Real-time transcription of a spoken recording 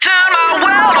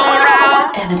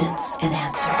evidence and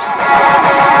answers.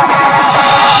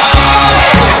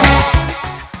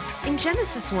 In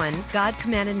Genesis 1, God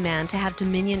commanded man to have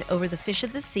dominion over the fish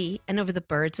of the sea and over the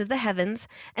birds of the heavens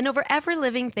and over every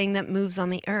living thing that moves on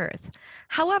the earth.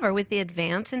 However, with the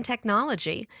advance in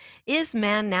technology, is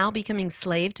man now becoming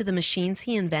slave to the machines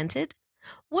he invented?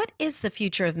 What is the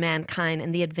future of mankind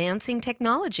and the advancing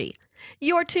technology?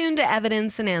 You're tuned to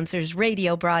Evidence and Answers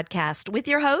radio broadcast with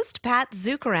your host, Pat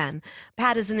Zukeran.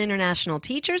 Pat is an international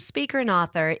teacher, speaker, and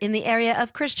author in the area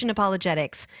of Christian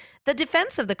apologetics, the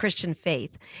defense of the Christian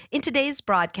faith. In today's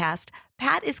broadcast,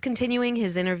 Pat is continuing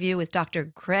his interview with Dr.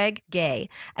 Greg Gay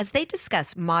as they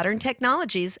discuss modern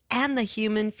technologies and the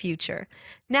human future.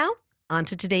 Now, on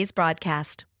to today's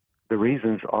broadcast. The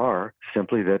reasons are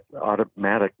simply that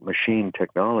automatic machine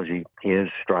technology is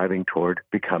striving toward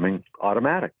becoming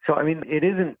automatic. So, it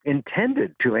isn't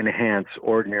intended to enhance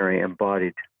ordinary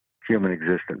embodied human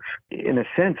existence. In a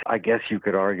sense, I guess you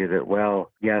could argue that,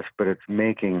 well, yes, but it's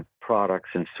making products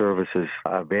and services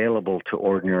available to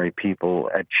ordinary people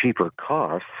at cheaper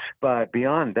costs. But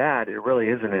beyond that, it really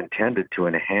isn't intended to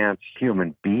enhance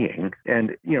human being.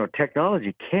 And,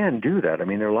 technology can do that.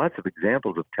 There are lots of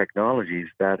examples of technologies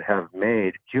that have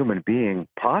made human being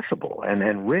possible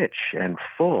and rich and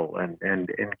full and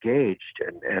engaged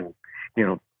and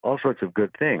all sorts of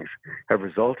good things have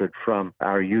resulted from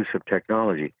our use of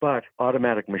technology. But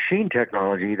automatic machine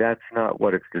technology, that's not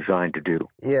what it's designed to do.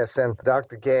 Yes, and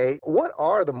Dr. Gay, what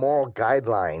are the moral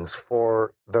guidelines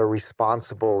for the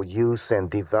responsible use and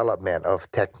development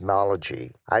of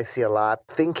technology? I see a lot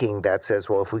thinking that says,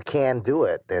 well, if we can do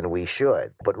it, then we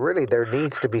should. But really, there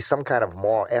needs to be some kind of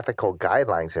moral ethical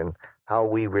guidelines in how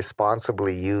we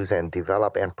responsibly use and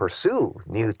develop and pursue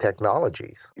new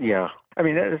technologies. Yeah.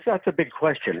 That's a big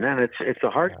question, and it's a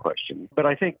hard question. But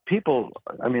I think people,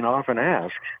 often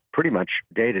ask pretty much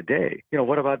day to day,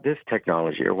 what about this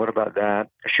technology or what about that?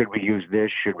 Should we use this?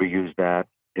 Should we use that?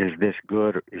 Is this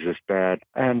good or is this bad?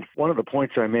 And one of the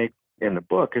points I make in the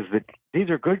book is that these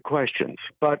are good questions,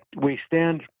 but we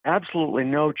stand absolutely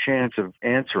no chance of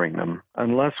answering them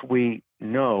unless we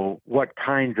know what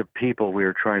kinds of people we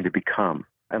are trying to become,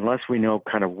 unless we know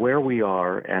kind of where we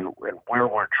are and where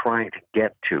we're trying to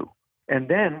get to. And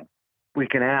then we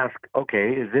can ask,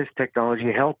 okay, is this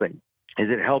technology helping? Is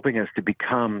it helping us to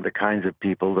become the kinds of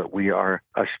people that we are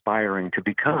aspiring to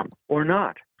become or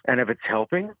not? And if it's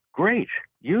helping, great,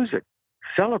 use it,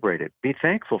 celebrate it, be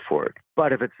thankful for it.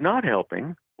 But if it's not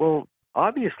helping, well,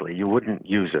 obviously you wouldn't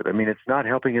use it. It's not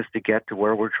helping us to get to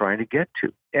where we're trying to get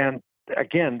to. And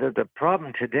again, the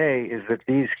problem today is that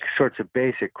these sorts of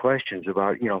basic questions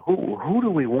about, who do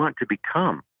we want to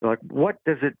become? Like, what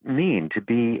does it mean to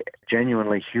be a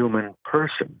genuinely human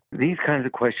person? These kinds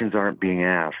of questions aren't being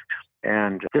asked.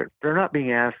 And they're not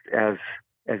being asked as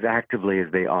actively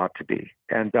as they ought to be.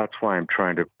 And that's why I'm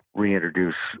trying to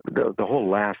reintroduce the whole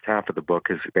last half of the book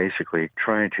is basically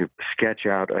trying to sketch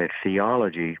out a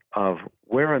theology of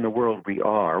where in the world we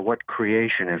are, what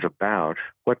creation is about,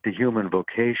 what the human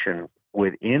vocation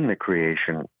within the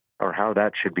creation or how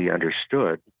that should be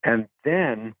understood. And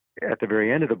then at the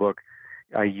very end of the book,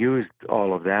 I used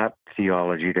all of that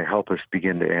theology to help us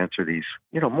begin to answer these,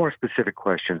 more specific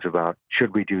questions about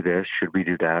should we do this, should we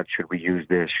do that, should we use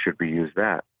this, should we use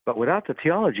that. But without the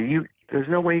theology, there's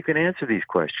no way you can answer these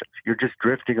questions. You're just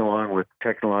drifting along with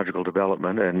technological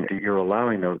development, and you're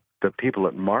allowing the people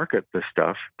that market the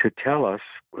stuff to tell us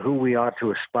who we ought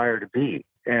to aspire to be.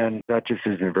 And that just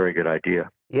isn't a very good idea.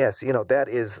 Yes, that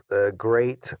is a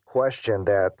great question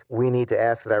that we need to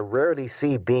ask that I rarely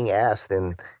see being asked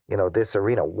in, this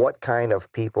arena. What kind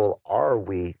of people are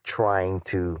we trying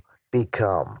to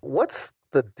become? What's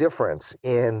the difference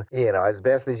in, as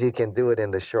best as you can do it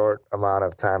in the short amount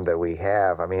of time that we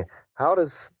have? How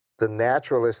does the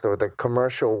naturalist or the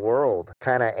commercial world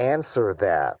kind of answer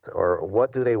that? Or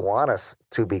what do they want us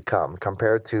to become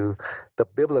compared to the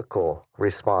biblical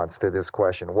response to this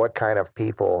question? What kind of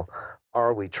people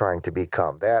are we trying to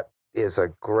become? That is a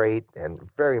great and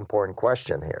very important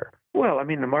question here. Well,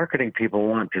 the marketing people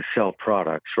want to sell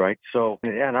products, right? So,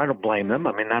 and I don't blame them.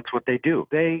 That's what they do.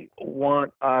 They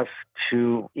want us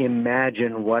to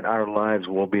imagine what our lives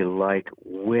will be like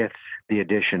with the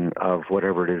addition of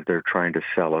whatever it is they're trying to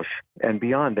sell us. And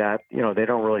beyond that, they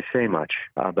don't really say much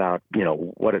about,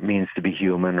 what it means to be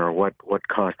human or what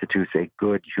constitutes a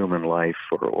good human life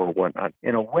or whatnot.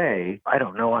 In a way, I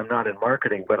don't know, I'm not in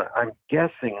marketing, but I'm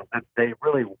guessing that they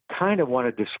really kind of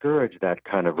want to discourage that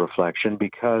kind of reflection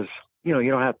because you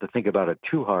don't have to think about it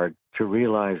too hard to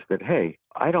realize that, hey,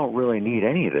 I don't really need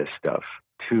any of this stuff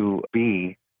to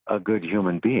be a good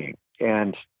human being.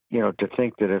 And to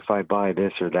think that if I buy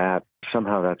this or that,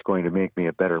 somehow that's going to make me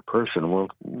a better person. Well,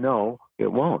 no,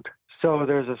 it won't. So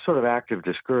there's a sort of active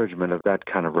discouragement of that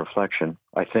kind of reflection,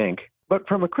 I think. But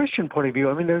from a Christian point of view,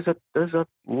 I mean, there's a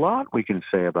lot we can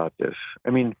say about this.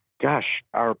 I mean, gosh,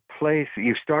 our place,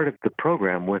 you started the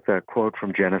program with a quote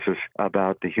from Genesis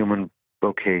about the human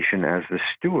vocation as the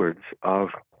stewards of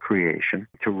creation,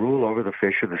 to rule over the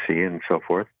fish of the sea and so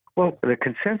forth. Well, the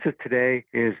consensus today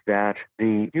is that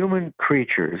the human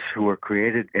creatures who are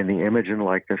created in the image and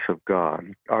likeness of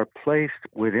God are placed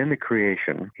within the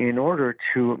creation in order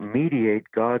to mediate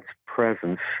God's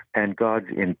presence and God's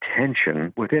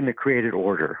intention within the created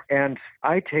order. And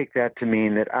I take that to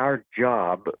mean that our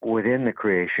job within the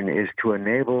creation is to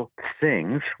enable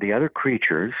things, the other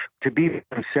creatures, to be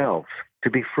themselves, to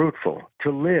be fruitful,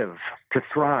 to live, to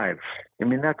thrive. I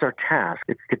mean, that's our task.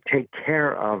 It's to take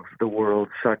care of the world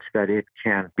such that it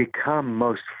can become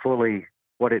most fully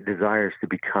what it desires to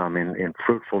become in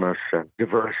fruitfulness and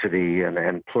diversity and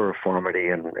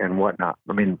pluriformity and whatnot.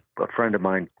 I mean, a friend of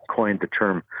mine coined the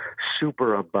term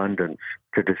superabundance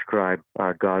to describe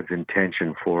God's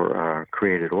intention for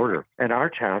created order. And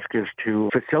our task is to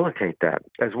facilitate that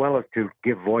as well as to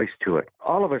give voice to it.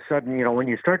 All of a sudden, when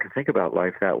you start to think about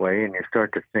life that way and you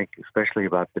start to think especially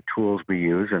about the tools we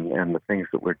use and the things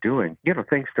that we're doing,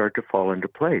 things start to fall into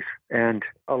place. And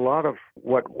a lot of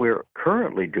what we're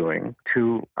currently doing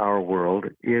to our world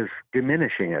is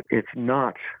diminishing it. It's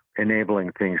not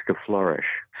enabling things to flourish.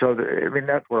 So,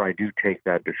 that's where I do take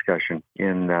that discussion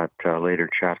in that later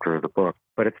chapter of the book.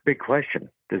 But it's a big question.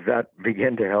 Does that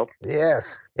begin to help?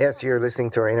 Yes, you're listening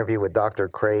to our interview with Dr.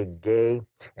 Craig Gay,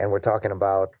 and we're talking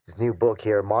about his new book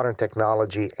here, Modern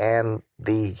Technology and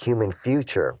the Human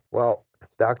Future. Well,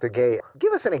 Dr. Gay,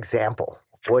 give us an example.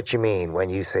 What you mean when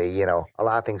you say, a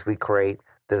lot of things we create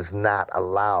does not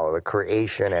allow the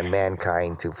creation and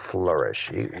mankind to flourish.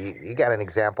 You got an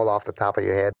example off the top of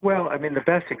your head? Well, the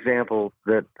best example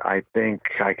that I think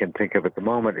I can think of at the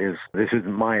moment is, this is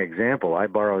my example. I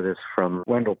borrow this from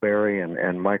Wendell Berry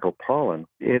and Michael Pollan.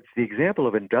 It's the example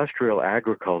of industrial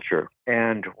agriculture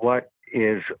and what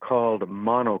is called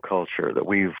monoculture, that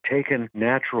we've taken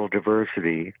natural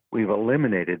diversity, we've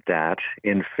eliminated that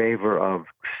in favor of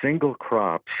single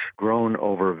crops grown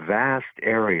over vast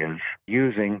areas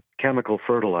using chemical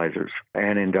fertilizers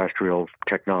and industrial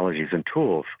technologies and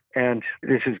tools. And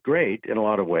this is great in a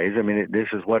lot of ways. This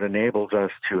is what enables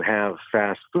us to have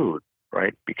fast food,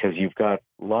 right? Because you've got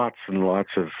lots and lots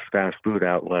of fast food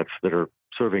outlets that are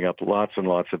serving up lots and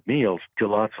lots of meals to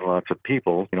lots and lots of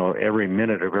people, every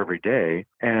minute of every day.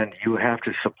 And you have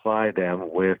to supply them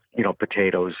with,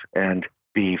 potatoes and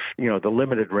beef, the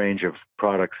limited range of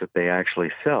products that they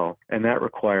actually sell. And that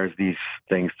requires these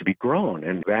things to be grown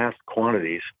in vast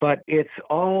quantities. But it's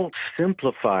all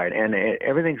simplified and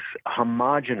everything's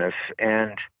homogeneous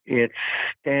and it's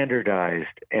standardized.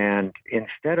 And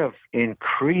instead of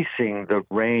increasing the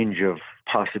range of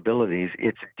possibilities,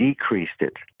 it's decreased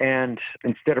it. And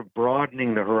instead of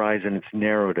broadening the horizon, it's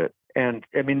narrowed it. And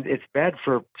it's bad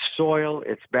for soil.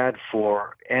 It's bad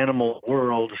for animal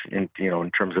world in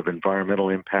terms of environmental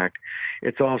impact.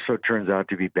 It also turns out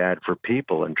to be bad for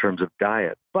people in terms of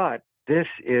diet. But this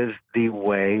is the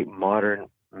way modern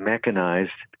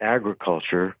mechanized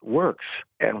agriculture works.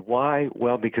 And why?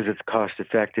 Well, because it's cost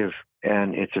effective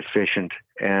and it's efficient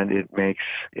and it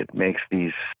makes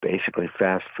these basically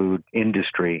fast food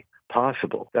industry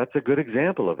possible. That's a good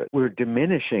example of it. We're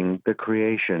diminishing the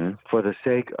creation for the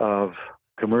sake of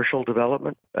commercial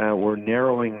development. We're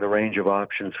narrowing the range of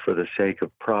options for the sake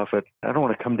of profit. I don't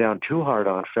want to come down too hard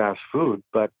on fast food,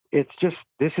 but it's just,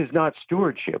 this is not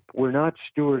stewardship. We're not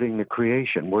stewarding the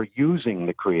creation. We're using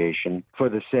the creation for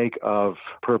the sake of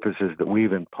purposes that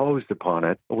we've imposed upon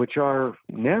it, which are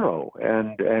narrow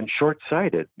and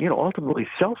short-sighted, ultimately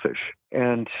selfish.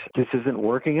 And this isn't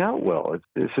working out well.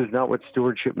 This is not what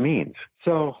stewardship means.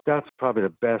 So that's probably the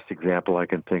best example I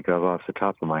can think of off the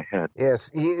top of my head. Yes.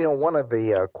 One of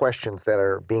the questions that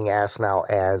are being asked now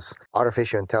as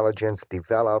artificial intelligence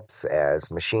develops,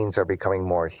 as machines are becoming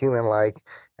more human-like,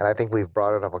 and I think we've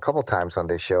brought it up a couple times on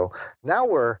this show, now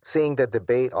we're seeing the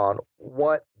debate on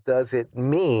what does it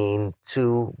mean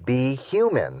to be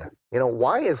human?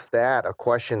 Why is that a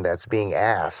question that's being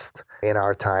asked in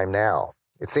our time now?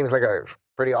 It seems like a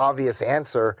pretty obvious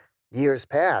answer years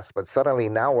past, but suddenly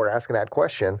now we're asking that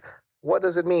question, what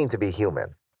does it mean to be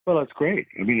human? Well, it's great.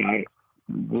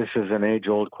 This is an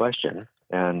age-old question,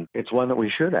 and it's one that we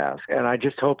should ask. And I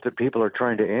just hope that people are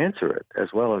trying to answer it as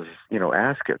well as,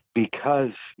 ask it,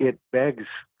 because it begs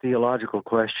theological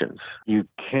questions. You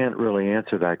can't really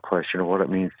answer that question of what it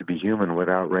means to be human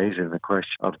without raising the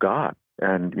question of God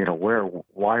And,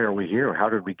 why are we here? How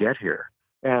did we get here?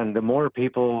 And the more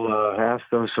people ask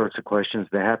those sorts of questions,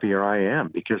 the happier I am,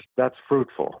 because that's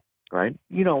fruitful, right?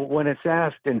 When it's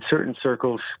asked in certain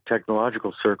circles,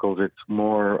 technological circles, it's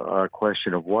more a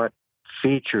question of what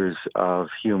features of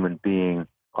human being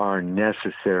are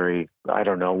necessary, I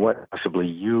don't know, what possibly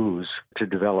use to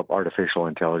develop artificial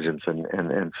intelligence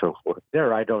and so forth.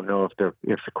 There, I don't know if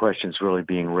the question's really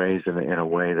being raised in a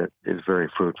way that is very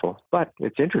fruitful. But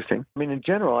it's interesting. I mean, in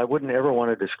general, I wouldn't ever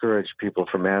want to discourage people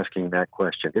from asking that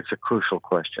question. It's a crucial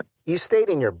question. You state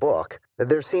in your book that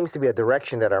there seems to be a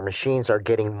direction that our machines are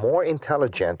getting more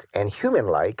intelligent and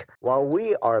human-like, while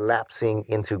we are lapsing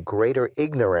into greater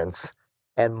ignorance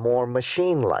and more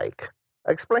machine-like.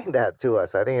 Explain that to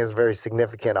us. I think it's a very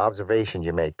significant observation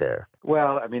you make there.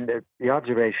 Well, I mean, the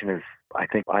observation is, I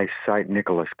think I cite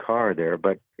Nicholas Carr there,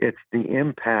 but it's the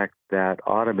impact that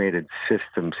automated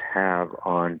systems have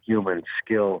on human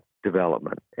skill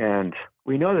development. And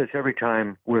we know this every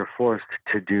time we're forced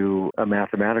to do a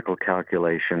mathematical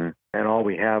calculation, and all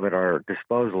we have at our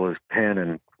disposal is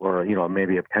pen or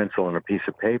maybe a pencil and a piece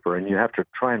of paper, and you have to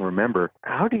try and remember,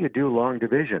 how do you do long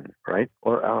division, right?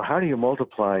 Or how do you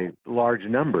multiply large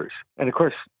numbers? And of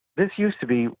course, this used to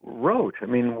be rote. I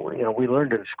mean, we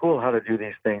learned in school how to do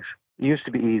these things. It used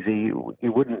to be easy.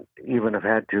 You wouldn't even have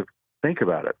had to think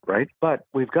about it, right? But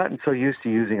we've gotten so used to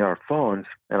using our phones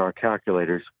and our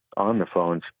calculators on the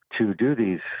phones to do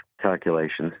these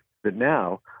calculations that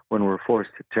now, when we're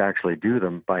forced to actually do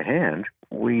them by hand,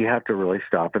 we have to really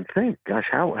stop and think, gosh,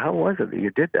 how was it that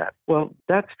you did that? Well,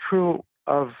 that's true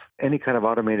of any kind of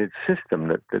automated system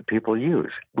that people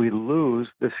use. We lose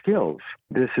the skills.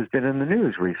 This has been in the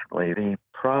news recently, the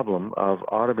problem of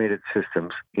automated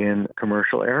systems in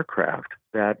commercial aircraft,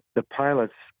 that the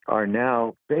pilots are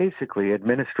now basically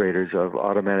administrators of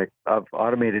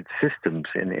automated systems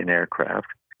in aircraft.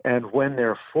 And when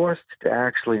they're forced to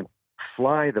actually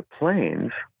fly the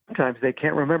planes, sometimes they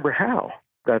can't remember how.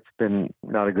 That's been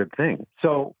not a good thing.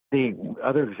 So the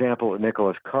other example that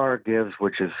Nicholas Carr gives,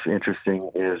 which is interesting,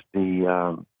 is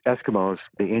the Eskimos,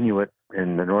 the Inuit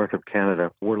in the north of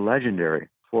Canada, were legendary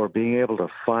for being able to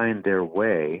find their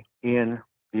way in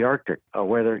the Arctic,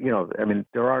 where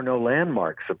there are no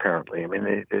landmarks, apparently. I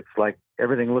mean, it's like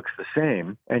everything looks the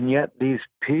same, and yet these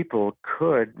people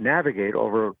could navigate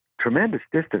over tremendous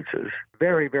distances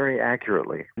very, very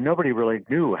accurately. Nobody really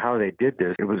knew how they did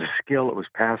this. It was a skill that was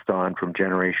passed on from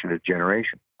generation to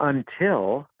generation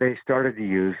until they started to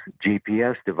use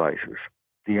GPS devices,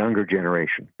 the younger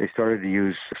generation. They started to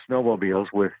use snowmobiles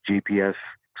with GPS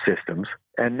systems.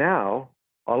 And now,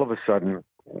 all of a sudden,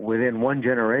 within one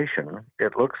generation,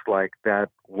 it looks like that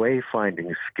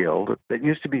wayfinding skill that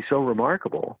used to be so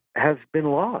remarkable has been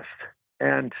lost.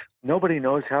 And nobody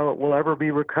knows how it will ever be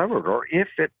recovered or if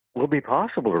it will be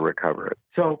possible to recover it.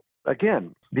 So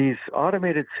again, these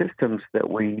automated systems that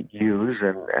we use,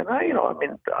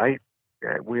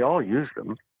 we all use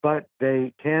them, but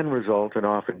they can result and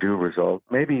often do result,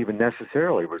 maybe even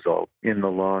necessarily result in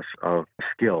the loss of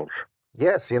skills.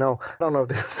 Yes, I don't know if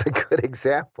this is a good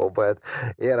example, but,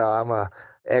 I'm a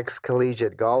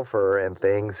ex-collegiate golfer and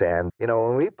things. And,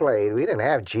 when we played, we didn't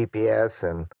have GPS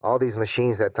and all these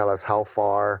machines that tell us how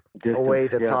far away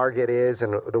the target is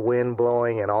and the wind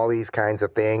blowing and all these kinds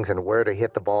of things and where to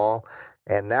hit the ball.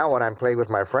 And now when I'm playing with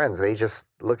my friends, they just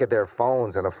look at their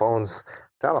phones and the phones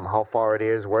tell them how far it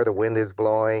is, where the wind is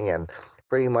blowing, and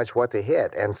pretty much what to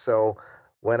hit. And so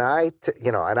when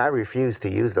and I refuse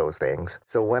to use those things.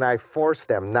 So when I force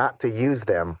them not to use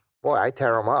them, boy, I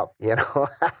tear them up,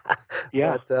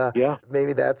 Yeah. But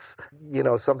maybe that's,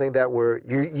 something that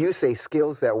you say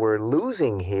skills that we're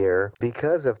losing here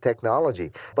because of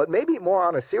technology. But maybe more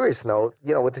on a serious note,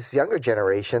 with this younger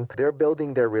generation, they're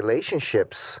building their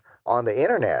relationships on the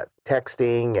internet,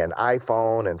 texting and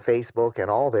iPhone and Facebook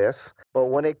and all this. But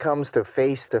when it comes to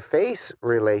face-to-face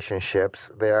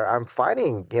relationships, I'm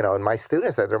finding, in my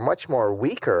students that they're much more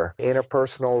weaker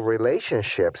interpersonal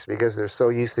relationships because they're so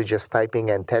used to just typing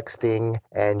and texting,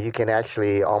 and you can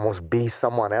actually almost be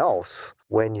someone else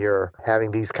when you're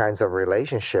having these kinds of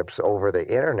relationships over the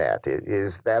internet.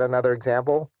 Is that another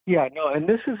example? Yeah, no, and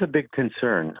this is a big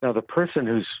concern. Now, the person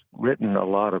who's written a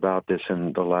lot about this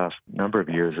in the last number of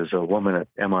years is a woman at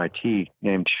MIT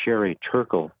named Sherry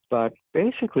Turkle. But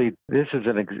basically,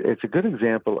 it's a good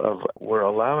example of we're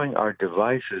allowing our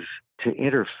devices to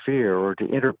interfere or to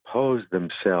interpose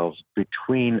themselves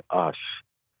between us.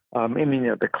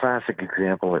 The classic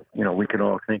example that, we can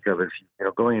all think of is,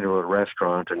 going into a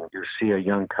restaurant and you see a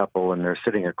young couple and they're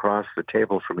sitting across the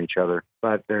table from each other,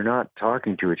 but they're not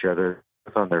talking to each other.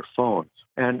 on their phones.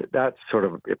 And that sort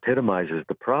of epitomizes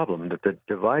the problem that the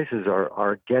devices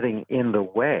are getting in the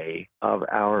way of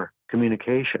our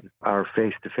communication, our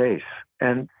face-to-face.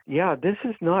 And yeah, this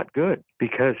is not good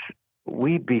because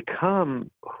we become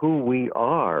who we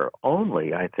are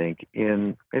only, I think,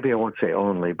 maybe I won't say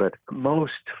only, but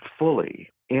most fully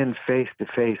in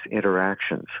face-to-face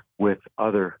interactions with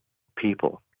other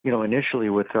people. Initially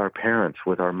with our parents,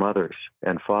 with our mothers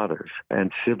and fathers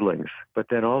and siblings, but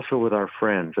then also with our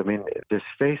friends. I mean, this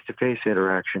face-to-face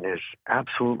interaction is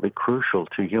absolutely crucial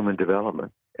to human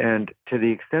development. And to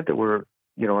the extent that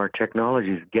our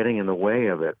technology is getting in the way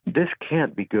of it, this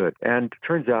can't be good. And it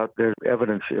turns out there's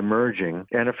evidence emerging,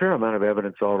 and a fair amount of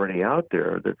evidence already out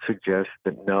there that suggests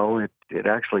that no, it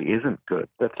actually isn't good.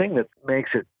 The thing that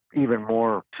makes it even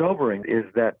more sobering is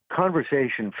that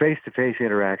conversation, face-to-face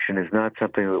interaction is not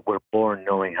something that we're born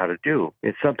knowing how to do.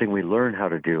 It's something we learn how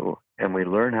to do, and we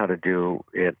learn how to do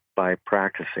it by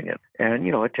practicing it. And,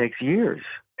 it takes years.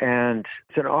 And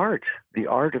it's an art, the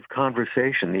art of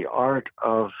conversation, the art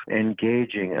of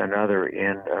engaging another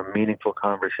in a meaningful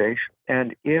conversation.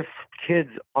 And if kids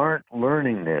aren't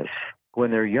learning this when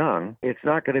they're young, it's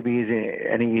not going to be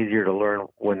any easier to learn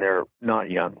when they're not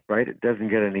young, right? It doesn't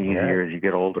get any easier as you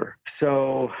get older.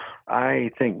 So I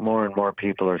think more and more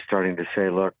people are starting to say,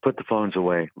 look, put the phones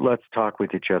away. Let's talk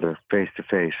with each other face to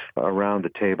face, around the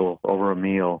table, over a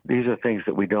meal. These are things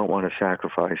that we don't want to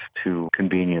sacrifice to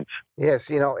convenience.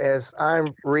 Yes, as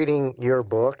I'm reading your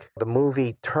book, the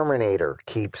movie Terminator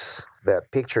that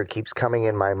picture keeps coming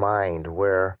in my mind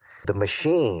where the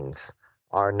machines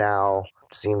are now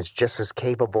seems just as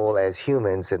capable as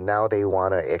humans, and now they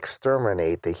want to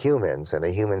exterminate the humans, and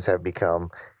the humans have become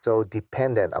so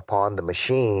dependent upon the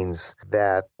machines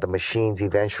that the machines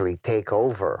eventually take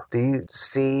over. Do you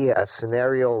see a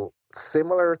scenario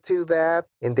similar to that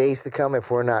in days to come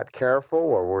if we're not careful,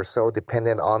 or we're so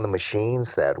dependent on the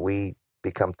machines that we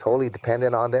become totally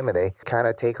dependent on them and they kind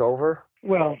of take over?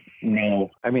 Well,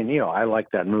 no. I mean, I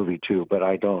like that movie too, but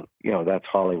I don't, that's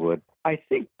Hollywood. I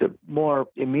think the more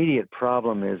immediate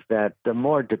problem is that the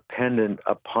more dependent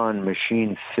upon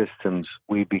machine systems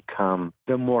we become,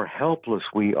 the more helpless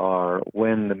we are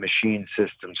when the machine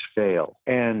systems fail.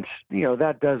 And,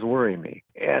 that does worry me.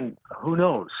 And who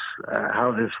knows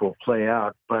how this will play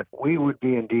out, but we would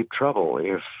be in deep trouble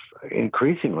if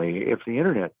the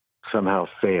internet somehow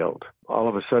failed. All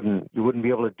of a sudden, you wouldn't be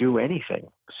able to do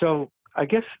anything. So I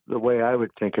guess the way I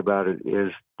would think about it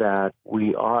is that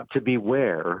we ought to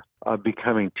beware of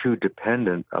becoming too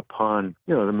dependent upon,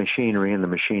 the machinery and the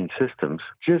machine systems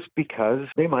just because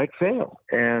they might fail.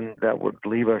 And that would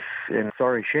leave us in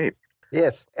sorry shape.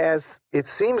 Yes, as it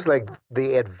seems like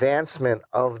the advancement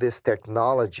of this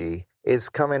technology is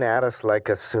coming at us like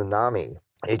a tsunami.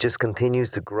 It just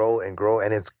continues to grow and grow,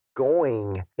 and it's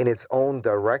going in its own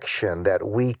direction that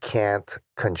we can't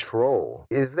control.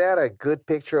 Is that a good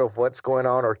picture of what's going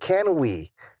on, or can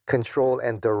we control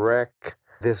and direct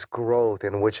this growth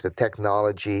in which the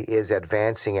technology is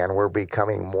advancing and we're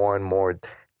becoming more and more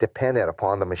dependent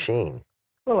upon the machine?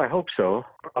 Well, I hope so.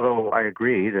 Although I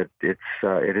agree that it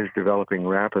is developing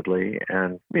rapidly,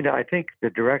 and I think the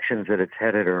directions that it's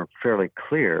headed are fairly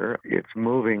clear. It's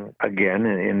moving again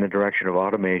in the direction of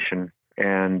automation,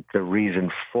 and the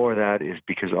reason for that is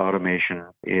because automation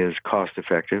is cost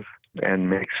effective and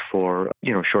makes for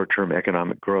short-term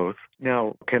economic growth.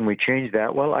 Now, can we change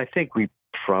that? Well, I think we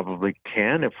probably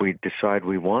can if we decide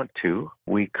we want to.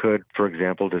 We could, for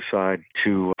example, decide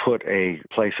to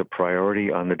place a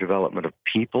priority on the development of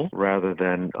people rather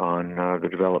than on the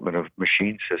development of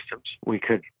machine systems. We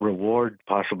could reward,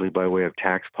 possibly by way of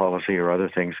tax policy or other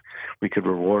things, we could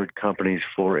reward companies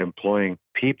for employing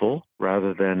people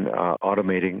rather than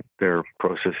automating their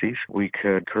processes. We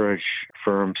could encourage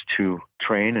firms to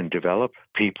train and develop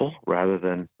people rather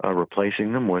than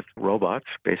replacing them with robots,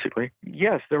 basically.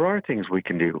 Yes, there are things we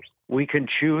can do. We can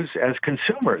choose as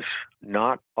consumers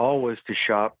not always to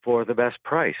shop for the best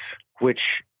price, which,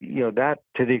 that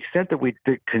to the extent that we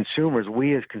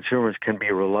as consumers can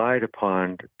be relied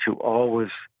upon to always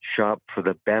shop for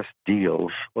the best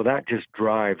deals, well, that just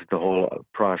drives the whole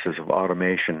process of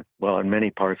automation, in many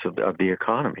parts of the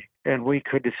economy. And we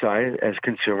could decide as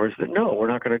consumers that, no, we're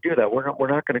not going to do that. We're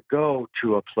not going to go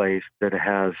to a place that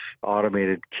has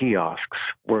automated kiosks.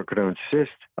 We're going to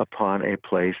insist upon a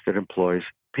place that employs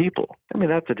people.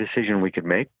 That's a decision we could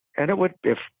make. And it would,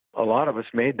 if a lot of us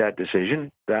made that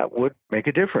decision, that would make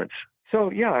a difference. So,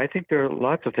 yeah, I think there are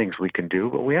lots of things we can do,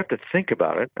 but we have to think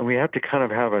about it, and we have to kind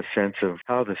of have a sense of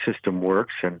how the system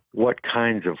works and what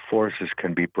kinds of forces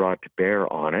can be brought to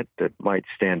bear on it that might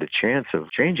stand a chance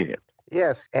of changing it.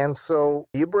 Yes, and so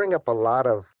you bring up a lot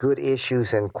of good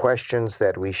issues and questions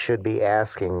that we should be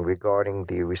asking regarding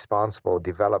the responsible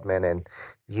development and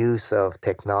use of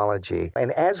technology.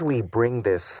 And as we bring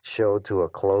this show to a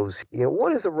close,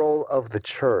 what is the role of the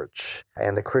church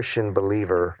and the Christian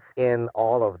believer in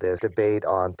all of this debate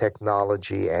on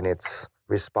technology and its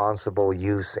responsible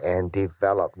use and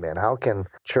development? How can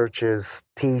churches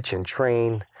teach and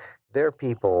train their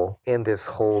people in this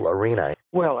whole arena?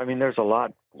 Well, I mean, there's a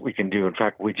lot we can do. In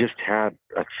fact, we just had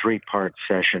a 3-part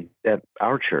session at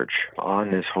our church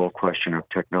on this whole question of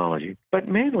technology. But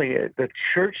mainly, the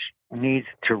church needs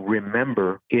to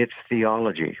remember its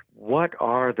theology. What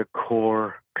are the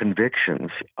core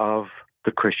convictions of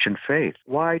the Christian faith?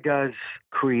 Why does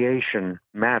creation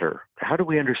matter? How do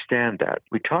we understand that?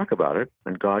 We talk about it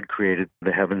when God created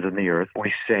the heavens and the earth.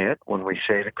 We say it when we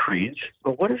say the creeds.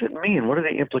 But what does it mean? What are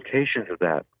the implications of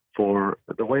that for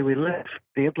the way we live?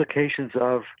 The implications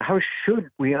of how should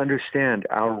we understand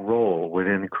our role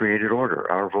within created order,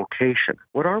 our vocation?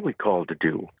 What are we called to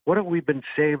do? What have we been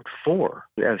saved for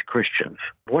as Christians?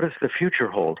 What does the future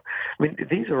hold? I mean,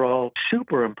 these are all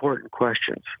super important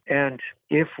questions. And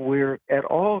if we're at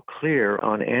all clear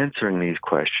on answering these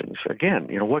questions, again,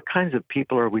 what kinds of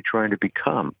people are we trying to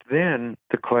become? Then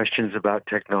the questions about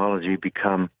technology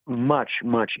become much,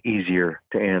 much easier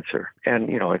to answer. And,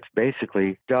 it's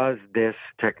basically, does this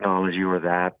technology or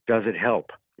that, does it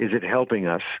help? Is it helping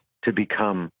us to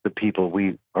become the people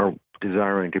we are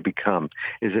desiring to become?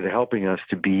 Is it helping us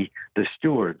to be the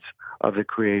stewards of the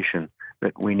creation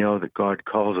that we know that God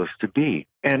calls us to be?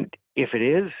 And if it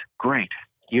is, great,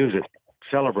 use it,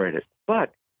 celebrate it.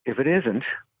 But if it isn't,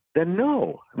 then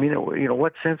no. I mean,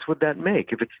 what sense would that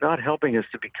make? If it's not helping us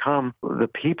to become the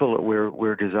people that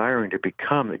we're desiring to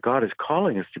become, that God is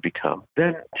calling us to become,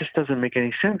 then it just doesn't make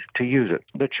any sense to use it.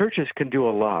 The churches can do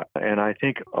a lot. And I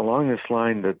think along this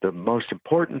line, that the most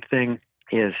important thing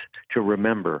is to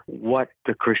remember what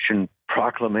the Christian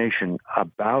proclamation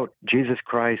about Jesus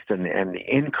Christ and the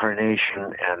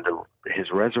incarnation and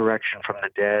his resurrection from the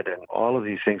dead and all of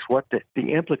these things, what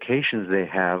the implications they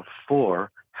have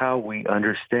for how we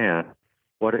understand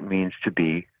what it means to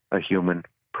be a human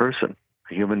person,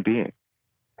 a human being.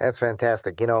 That's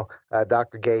fantastic.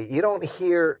 Dr. Gay, you don't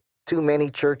hear too many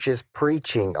churches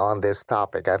preaching on this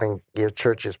topic. I think your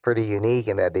church is pretty unique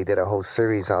in that they did a whole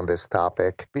series on this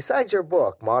topic. Besides your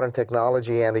book, Modern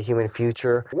Technology and the Human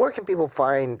Future, where can people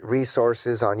find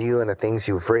resources on you and the things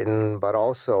you've written, but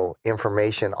also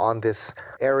information on this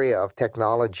area of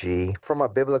technology from a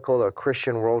biblical or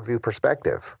Christian worldview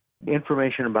perspective?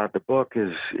 Information about the book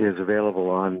is available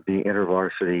on the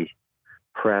InterVarsity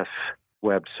Press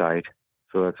website,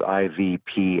 so it's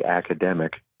IVP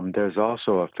Academic. There's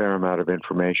also a fair amount of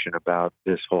information about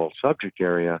this whole subject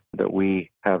area that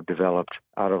we have developed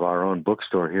out of our own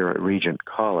bookstore here at Regent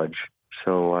College.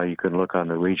 So you can look on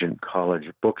the Regent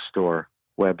College bookstore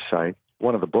website.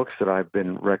 One of the books that I've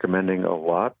been recommending a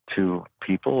lot to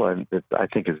people and that I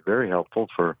think is very helpful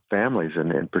for families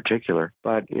in particular,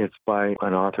 but it's by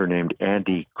an author named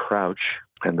Andy Crouch,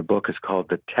 and the book is called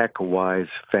The Tech-Wise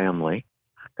Family.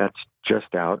 That's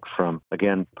just out from,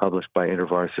 again, published by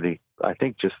InterVarsity, I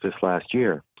think just this last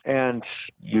year. And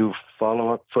you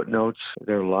follow up footnotes.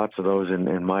 There are lots of those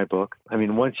in my book. I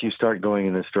mean, once you start going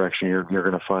in this direction, you're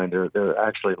going to find there are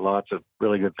actually lots of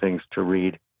really good things to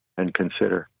read and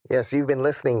consider. Yes, you've been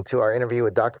listening to our interview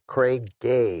with Dr. Craig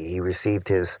Gay. He received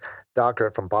his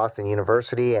doctorate from Boston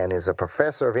University and is a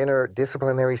professor of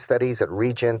interdisciplinary studies at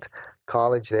Regent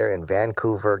College there in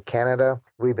Vancouver, Canada.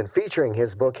 We've been featuring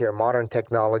his book here, Modern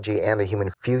Technology and the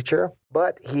Human Future,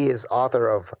 but he is author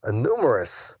of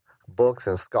numerous books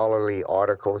and scholarly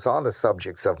articles on the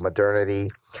subjects of modernity,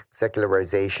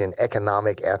 secularization,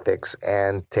 economic ethics,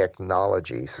 and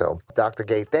technology. So, Dr.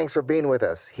 Gay, thanks for being with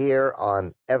us here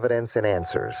on Evidence and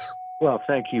Answers. Well,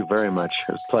 thank you very much.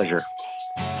 It was a pleasure.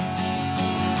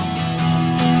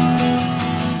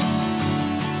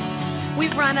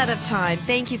 We've run out of time.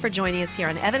 Thank you for joining us here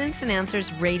on Evidence and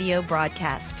Answers radio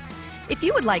broadcast. If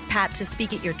you would like Pat to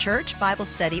speak at your church, Bible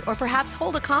study, or perhaps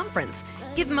hold a conference,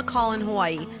 give him a call in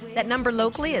Hawaii. That number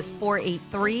locally is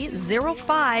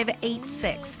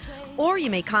 483-0586. Or you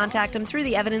may contact him through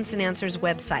the Evidence and Answers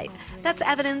website. That's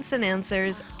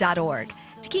evidenceandanswers.org.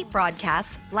 To keep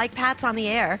broadcasts like Pat's on the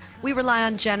air, we rely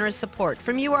on generous support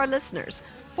from you, our listeners.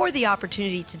 For the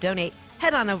opportunity to donate,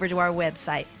 head on over to our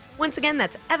website. Once again,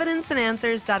 that's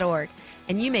evidenceandanswers.org.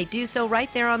 And you may do so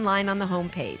right there online on the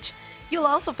homepage. You'll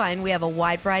also find we have a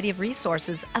wide variety of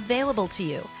resources available to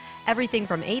you. Everything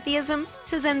from atheism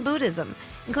to Zen Buddhism,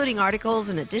 including articles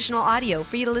and additional audio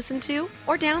for you to listen to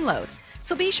or download.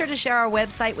 So be sure to share our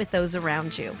website with those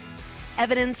around you.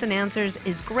 Evidence and Answers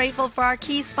is grateful for our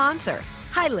key sponsor,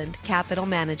 Highland Capital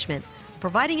Management,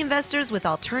 providing investors with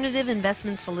alternative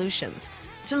investment solutions.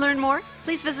 To learn more,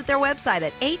 please visit their website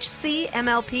at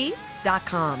hcmlp.com.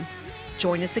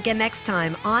 Join us again next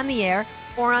time on the air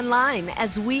or online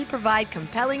as we provide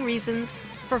compelling reasons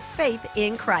for faith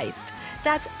in Christ.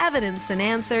 That's Evidence and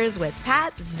Answers with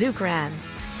Pat Zucran.